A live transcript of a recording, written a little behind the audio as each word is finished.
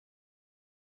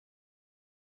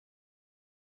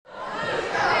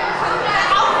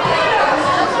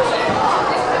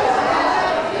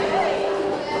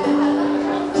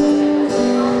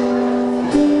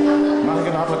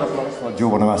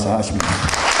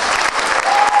alsjeblieft.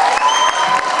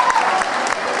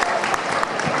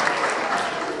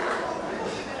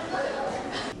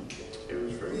 It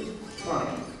was very fun.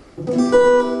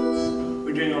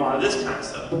 We're doing a lot of this kind of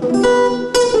stuff.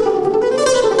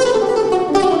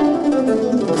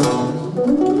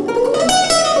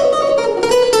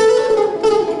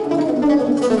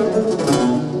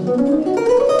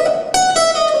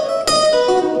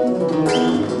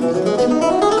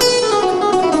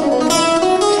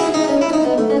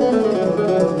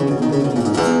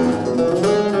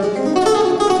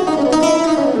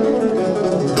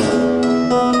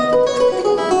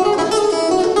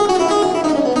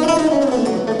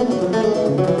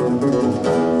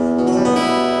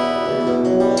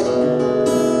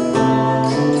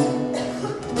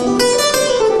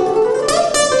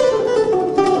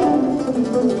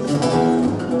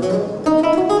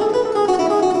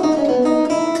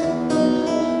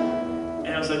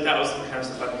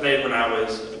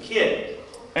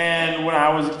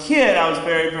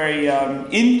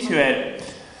 Into it,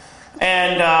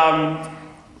 and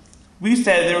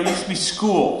there used to be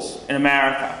schools in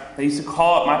America. They used to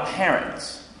call up my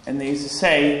parents, and they used to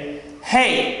say,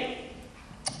 "Hey,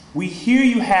 we hear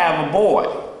you have a boy.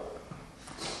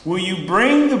 Will you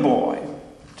bring the boy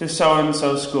to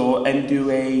so-and-so school and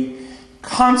do a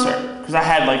concert?" Because I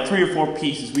had like 3 or 4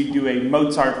 pieces. We'd do a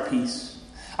Mozart piece.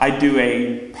 I'd do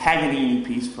a Paganini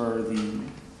piece for the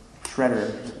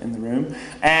shredder in the room,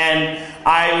 and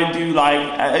I would do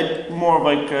like more of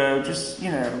like just,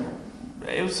 you know,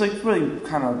 it was like really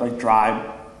kind of like dry,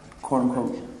 quote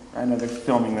unquote, I know they're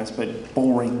filming this, but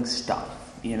boring stuff,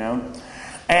 you know.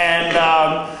 And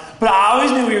but I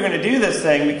always knew we were going to do this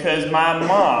thing because my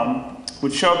mom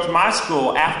would show up to my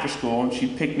school after school, and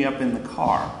she'd pick me up in the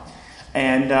car,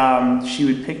 and she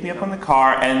would pick me up in the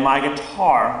car, and my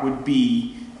guitar would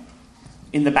be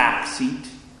in the back seat.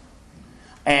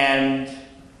 And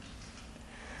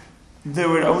there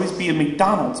would always be a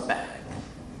McDonald's bag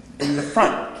in the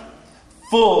front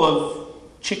full of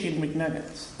chicken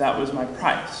McNuggets. That was my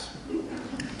price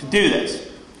to do this.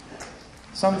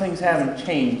 Some things haven't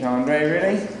changed, Andre,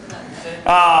 really?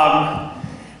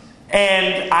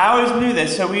 And I always knew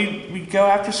this, so we'd go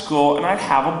after school, and I'd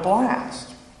have a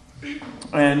blast.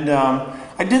 And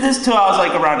I did this till I was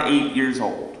like around 8 years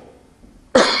old.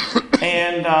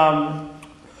 And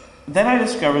then I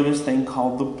discovered this thing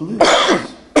called the blues.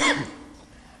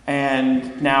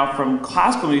 And now from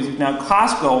classical music, now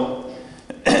classical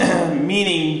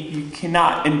meaning you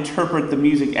cannot interpret the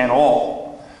music at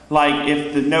all. Like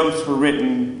if the notes were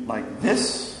written like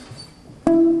this,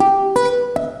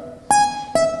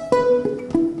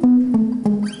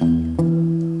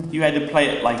 you had to play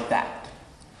it like that.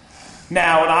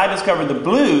 Now when I discovered the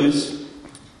blues,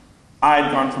 I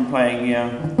had gone from playing, you know,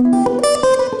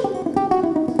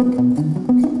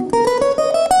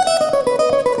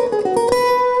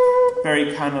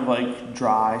 very kind of like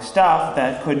dry stuff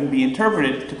that couldn't be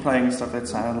interpreted to playing stuff that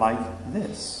sounded like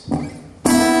this.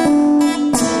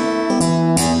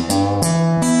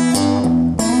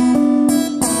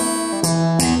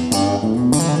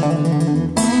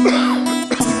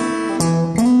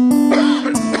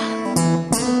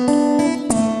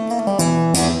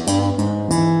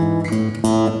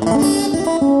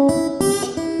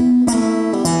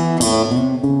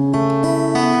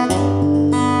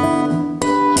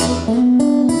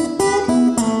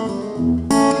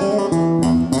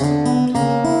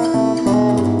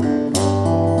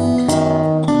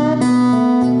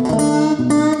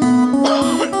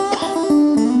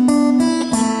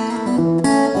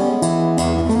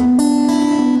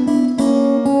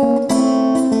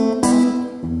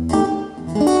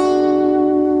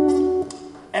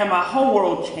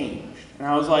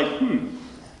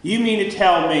 You mean to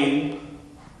tell me,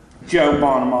 Joe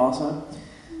Bonamassa,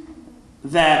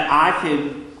 that I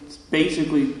could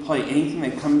basically play anything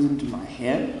that comes into my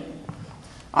head?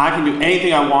 I can do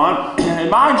anything I want? And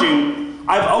mind you,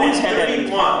 I've always had that in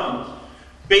mind.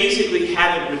 Basically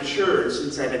haven't matured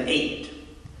since I've been 8.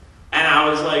 And I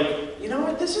was like, you know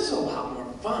what, this is a lot more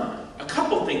fun. A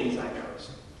couple things I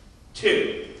noticed.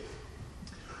 2.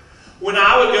 When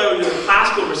I would go to the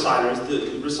classical recitals, there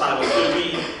would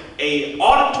be an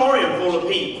auditorium full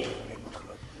of people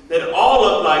that all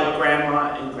looked like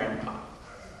Grandma and Grandpa.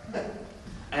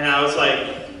 And I was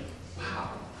like, wow,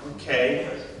 okay.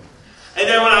 And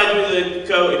then when I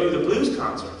go and do the blues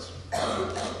concerts,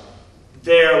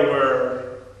 there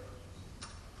were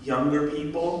younger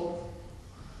people.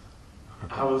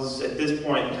 I was, at this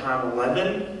point in time,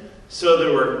 11, so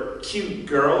there were cute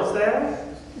girls there.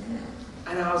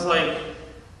 And I was like,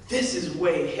 this is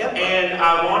way hip. And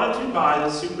I wanted to buy the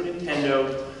Super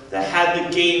Nintendo that had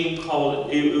the game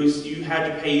called, you had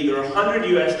to pay either $100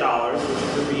 US,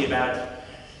 which would be about,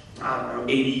 I don't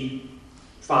know,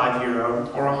 85 euro,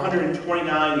 or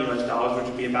 129 US, which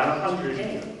would be about 100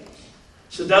 yen.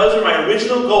 So those were my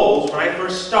original goals when I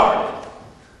first started.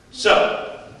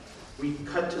 So we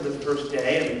cut to the first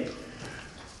day and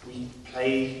we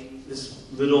played this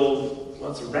little,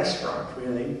 well, it's a restaurant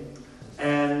really,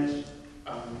 and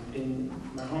in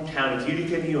my hometown of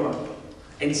Utica, New York.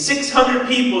 And 600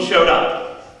 people showed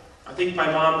up. I think my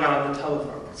mom got on the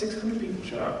telephone. 600 people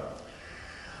showed up.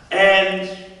 And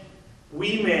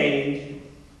we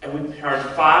charged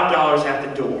 $5 at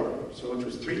the door, so which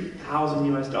was 3,000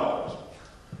 US.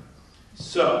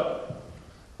 So,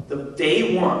 the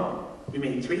day one, we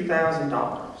made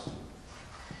 $3,000.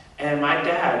 And my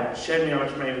dad showed me how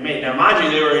much money we made. Now, mind you,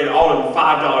 they were all in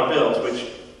 $5 bills, which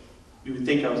you would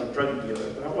think I was a drug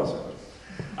dealer, but I wasn't.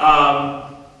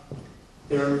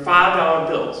 They were $5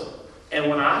 bills. And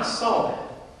when I saw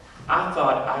that, I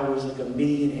thought I was like a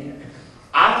millionaire.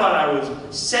 I thought I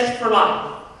was set for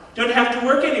life. Don't have to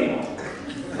work anymore,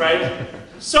 right?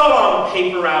 So long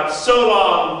paper routes, so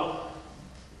long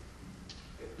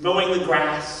mowing the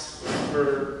grass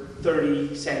for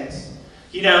 30 cents.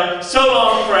 You know, so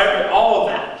long for all of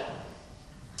that.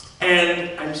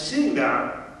 And I'm sitting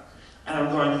there, and I'm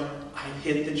going, I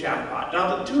hit the jackpot.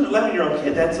 Now, to an 11-year-old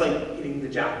kid, that's like hitting the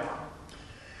jackpot.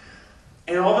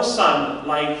 And all of a sudden,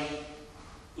 like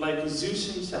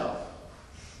Zeus himself,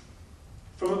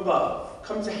 from above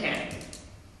comes a hand.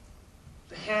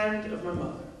 The hand of my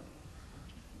mother,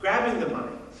 grabbing the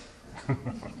money,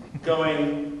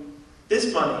 going,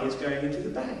 this money is going into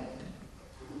the bank.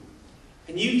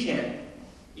 And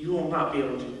you will not be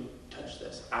able to touch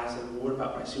this. I said, well, what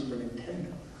about my Super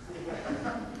Nintendo?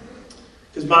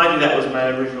 Because mind you, that was my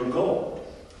original goal,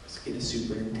 was to get a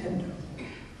Super Nintendo.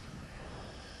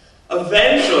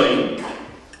 Eventually,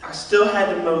 I still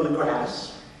had to mow the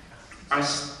grass. I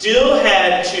still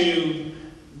had to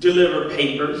deliver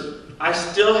papers. I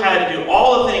still had to do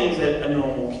all the things that a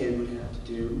normal kid would have to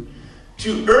do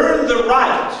to earn the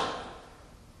right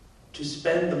to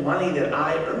spend the money that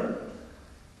I earned.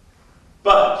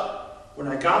 But when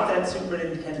I got that Super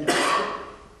Nintendo,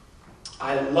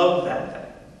 I loved that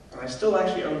thing. And I still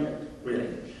actually own it,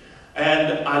 really.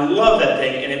 And I love that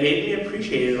thing, and it made me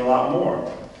appreciate it a lot more.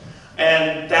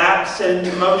 And that set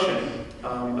into motion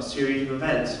a series of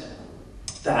events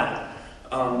that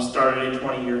started a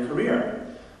 20-year career.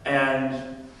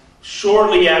 And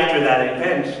shortly after that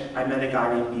event, I met a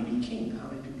guy named B.B. King. How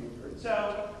many people have heard?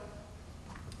 So,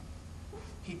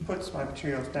 he puts my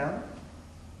materials down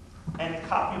and a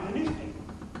copy of the newspaper.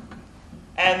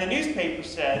 And the newspaper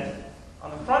said,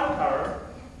 on the front cover,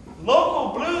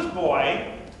 local blues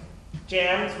boy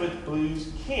jams with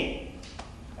Blues King.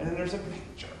 And then there's a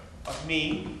picture of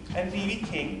me and B.B.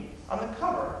 King on the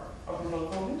cover of the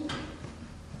local newspaper.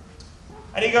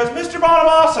 And he goes, Mr.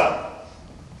 Bonamassa,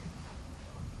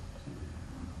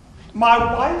 my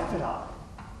wife and I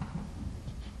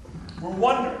were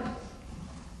wondering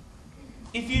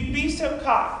if you'd be so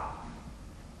kind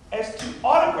as to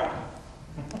autograph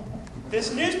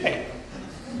this newspaper.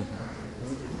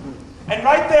 And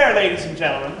right there, ladies and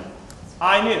gentlemen,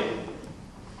 I knew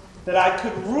that I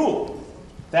could rule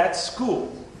that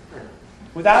school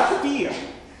without fear.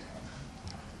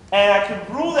 And I could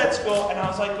rule that school, and I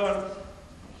was like going,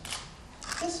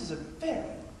 this is a very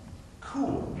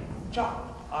cool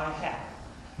job I have.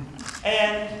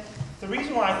 And the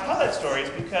reason why I tell that story is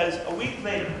because a week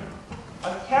later,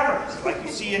 a camera, like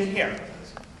you see in here,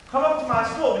 come up to my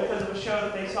school because of a show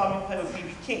that they saw me play with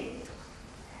B.B. King.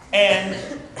 And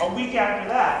a week after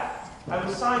that, I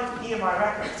was signed to EMI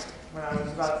Records when I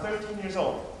was about 13 years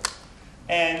old.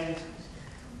 And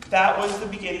that was the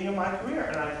beginning of my career.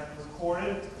 And I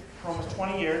recorded for almost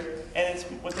 20 years, and it's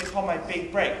what they call my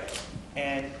big break.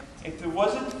 And if it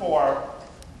wasn't for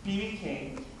B.B.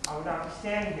 King, I would not be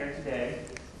standing here today.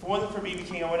 If it wasn't for B.B.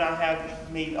 King, I would not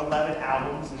have made 11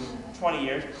 albums in 20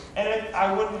 years, and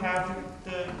I wouldn't have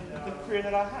the career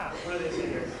that I have. What do they say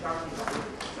here?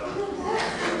 So.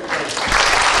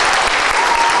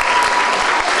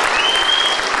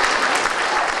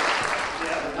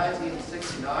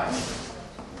 1969,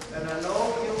 and I know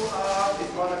you are,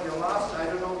 it's one of your last, I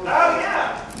don't know. Oh yeah,